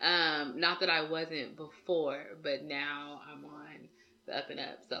 Right. Not that I wasn't before, but now I'm on the up and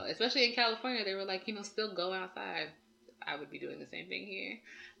up. So especially in California, they were like, still go outside. I would be doing the same thing here.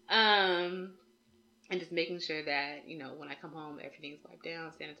 And just making sure that when I come home, everything's wiped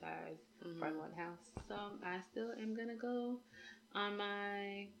down, sanitized, before I go in the house. So I still am gonna go on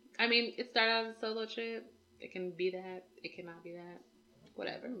my. I mean, it started out as a solo trip. It can be that. It cannot be that.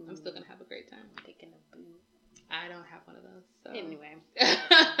 Whatever. I'm still going to have a great time. Taking a boo. I don't have one of those. So. Anyway.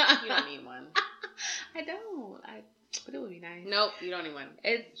 You don't need one. I don't. But it would be nice. Nope, you don't need one.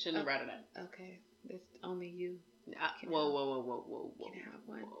 Shouldn't have brought it up. Okay. It's only you. Whoa. Can have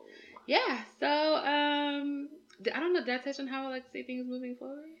one. Whoa. Yeah. So, I don't know. Did I touch on how I like to see things moving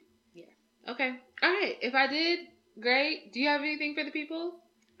forward? Yeah. Okay. All right. If I did, great. Do you have anything for the people?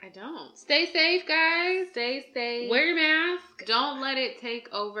 I don't. Stay safe, guys. Stay safe. Wear your mask. Don't let it take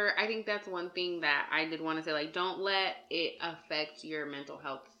over. I think that's one thing that I did want to say. Like, don't let it affect your mental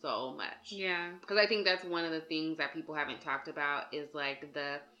health so much. Yeah. Because I think that's one of the things that people haven't talked about is, like,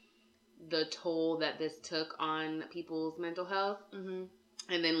 the toll that this took on people's mental health. Mm-hmm.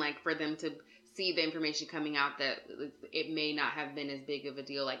 And then, like, for them to see the information coming out that it may not have been as big of a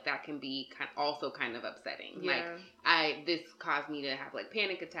deal, like, that can be also kind of upsetting. Yeah. Like, this caused me to have, like,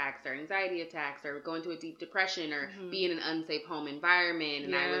 panic attacks or anxiety attacks or go into a deep depression or be in an unsafe home environment,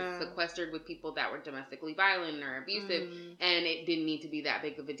 and I was sequestered with people that were domestically violent or abusive, and it didn't need to be that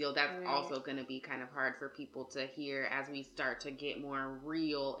big of a deal. That's also going to be kind of hard for people to hear as we start to get more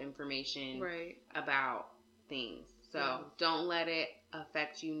real information about things. So don't let it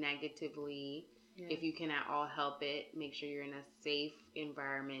affect you negatively. Yeah. If you can at all help it, make sure you're in a safe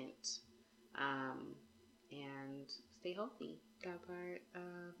environment, and stay healthy. That part.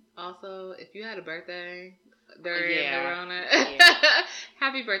 Also, if you had a birthday during the Rona. Yeah.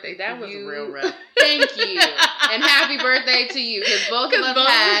 Happy birthday to you. That was real rough. Thank you. And happy birthday to you. Because both of us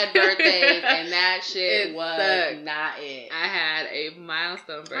had birthdays and that shit was not it. I had a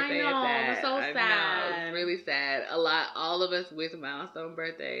milestone birthday. I know, at that. It was so sad. It was really sad. All of us with milestone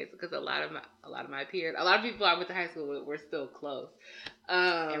birthdays, because a lot of my peers, a lot of people I went to high school with were still close.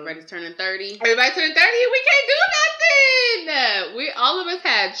 Everybody's turning 30. Everybody's turning 30. We can't do nothing. All of us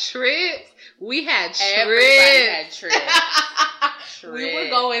had trips. We had trips. Everybody had trips. We were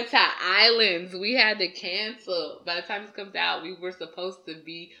going to islands. We had to cancel. By the time this comes out, we were supposed to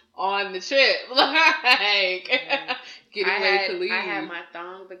be on the trip. Getting ready to leave. I had my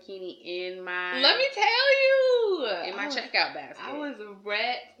thong bikini in my... Let me tell you. In my checkout basket. I was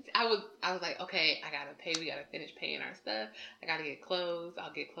wrecked. I was like, okay, I gotta pay. We gotta finish paying our stuff. I gotta get clothes.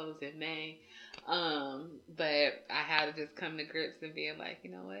 I'll get clothes in May. But I had to just come to grips and being like,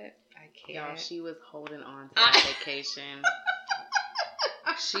 you know what? I can't. Y'all, she was holding on to that vacation.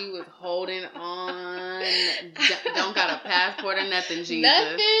 She was holding on. Don't got a passport or nothing, Jesus.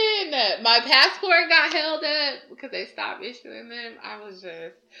 Nothing. My passport got held up because they stopped issuing them. I was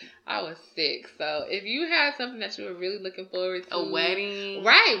sick. So if you had something that you were really looking forward to, a wedding,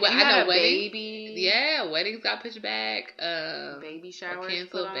 right? Well, I know baby. Yeah, weddings got pushed back. Baby showers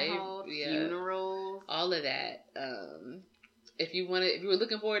canceled. Put on hold. Funerals, all of that. If you were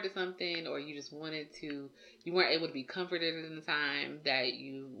looking forward to something, or you just you weren't able to be comforted in the time that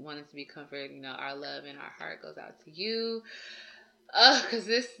you wanted to be comforted, our love and our heart goes out to you. Because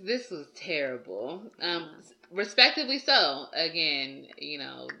this was terrible. Respectively so. Again,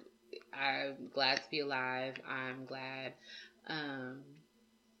 I'm glad to be alive. I'm glad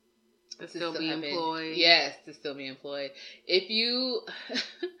to still be employed. Yes, to still be employed. If you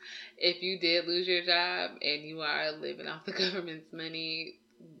did lose your job and you are living off the government's money,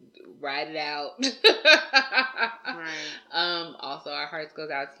 ride it out. Right. Also, our hearts goes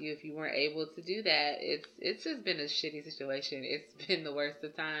out to you if you weren't able to do that. It's just been a shitty situation. It's been the worst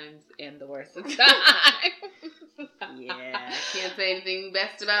of times and the worst of times. Yeah, I can't say anything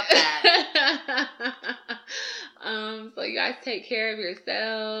best about that. So you guys take care of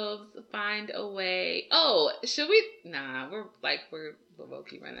yourselves. Find a way. Oh, should we? Nah, we're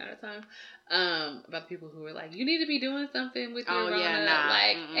low-key running out of time. About the people who were like, you need to be doing something with your Rona.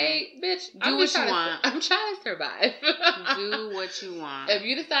 Hey, bitch, do what you want. I'm trying to survive. Do what you want. If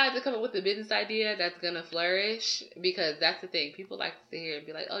you decide to come up with a business idea that's gonna flourish, because that's the thing, people like to sit here and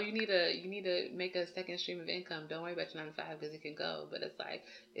be like, oh, you need to make a second stream of income. Don't worry about your 9 to 5 because it can go. But it's like,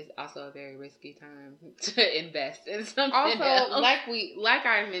 it's also a very risky time to invest in something else. like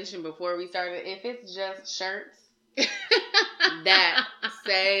I mentioned before we started, if it's just shirts that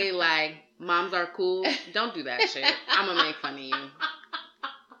say like moms are cool, don't do that shit. I'm gonna make fun of you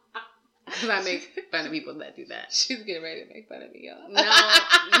because I make fun of people that do that. She's getting ready to make fun of me, y'all.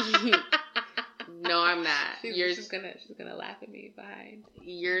 No, I'm not. She's gonna laugh at me behind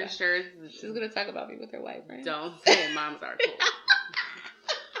your shirts. She's gonna talk about me with her white friends. Don't say moms are cool.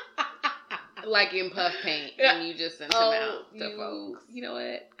 Like in puff paint, and you just sent them out to folks. You know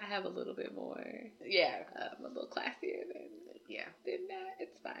what? I have a little bit more. Yeah, I'm a little classier than that.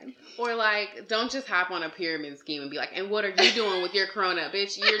 It's fine. Or like, don't just hop on a pyramid scheme and be like, and what are you doing with your Corona,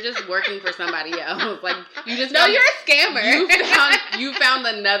 bitch? You're just working for somebody else. Like you just you're a scammer. You found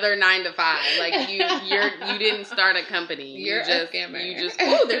another 9 to 5. Like you didn't start a company. You're a scammer. You just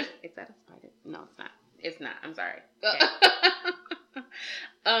is that a spider? No, it's not. It's not. I'm sorry.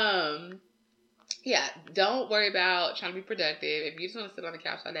 Okay. Yeah, don't worry about trying to be productive. If you just want to sit on the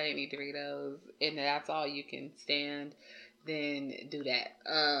couch all day and eat Doritos and that's all you can stand, then do that.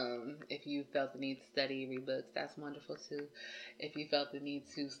 If you felt the need to study, read books, that's wonderful too. If you felt the need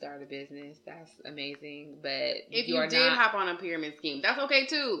to start a business, that's amazing. But if you did hop on a pyramid scheme, that's okay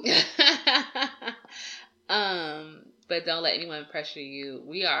too. But don't let anyone pressure you.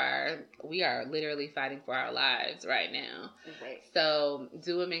 We are literally fighting for our lives right now. Right. So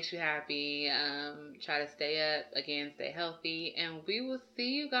do what makes you happy. Try to stay up. Again, stay healthy. And we will see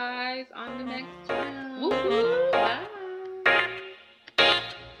you guys on the next round. Woo-hoo. Bye.